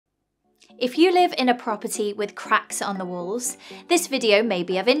If you live in a property with cracks on the walls, this video may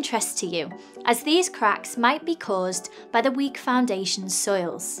be of interest to you, as these cracks might be caused by the weak foundation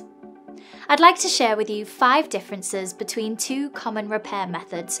soils. I'd like to share with you 5 differences between 2 common repair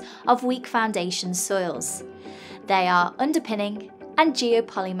methods of weak foundation soils. They are underpinning and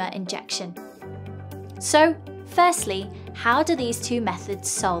geopolymer injection. So, firstly, how do these 2 methods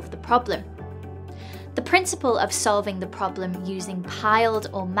solve the problem? The principle of solving the problem using piled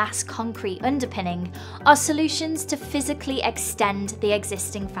or mass concrete underpinning are solutions to physically extend the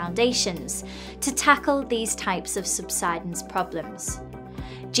existing foundations to tackle these types of subsidence problems.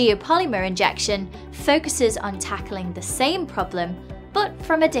 Geopolymer injection focuses on tackling the same problem, but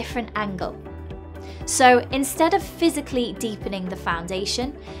from a different angle. So instead of physically deepening the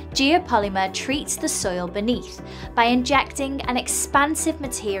foundation, geopolymer treats the soil beneath by injecting an expansive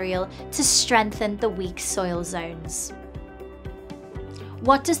material to strengthen the weak soil zones.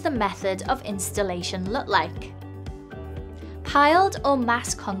 What does the method of installation look like? Piled or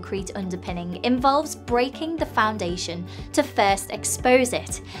mass concrete underpinning involves breaking the foundation to first expose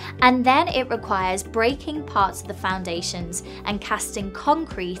it, and then it requires breaking parts of the foundations and casting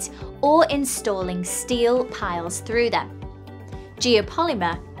concrete or installing steel piles through them.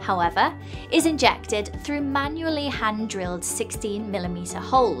 Geopolymer, however, is injected through manually hand-drilled 16mm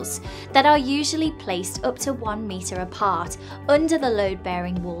holes that are usually placed up to 1 metre apart under the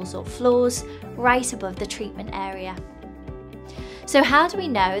load-bearing walls or floors, right above the treatment area. So how do we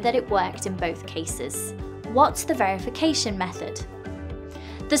know that it worked in both cases? What's the verification method?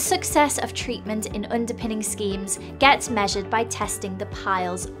 The success of treatment in underpinning schemes gets measured by testing the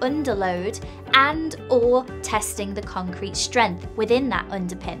piles under load and/or testing the concrete strength within that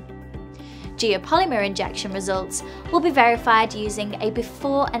underpin. Geopolymer injection results will be verified using a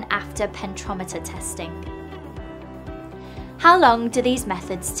before and after pentrometer testing. How long do these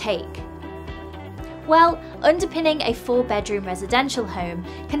methods take? Well, underpinning a 4-bedroom residential home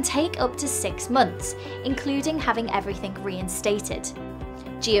can take up to 6 months, including having everything reinstated.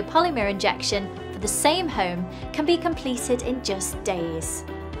 Geopolymer injection for the same home can be completed in just days.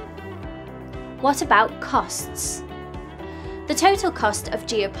 What about costs? The total cost of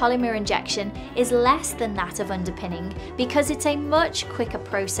geopolymer injection is less than that of underpinning because it's a much quicker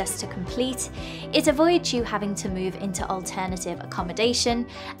process to complete, it avoids you having to move into alternative accommodation,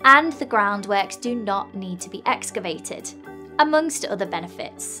 and the groundworks do not need to be excavated, amongst other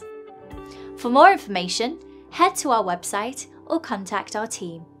benefits. For more information, head to our website or contact our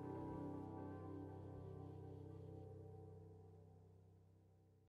team.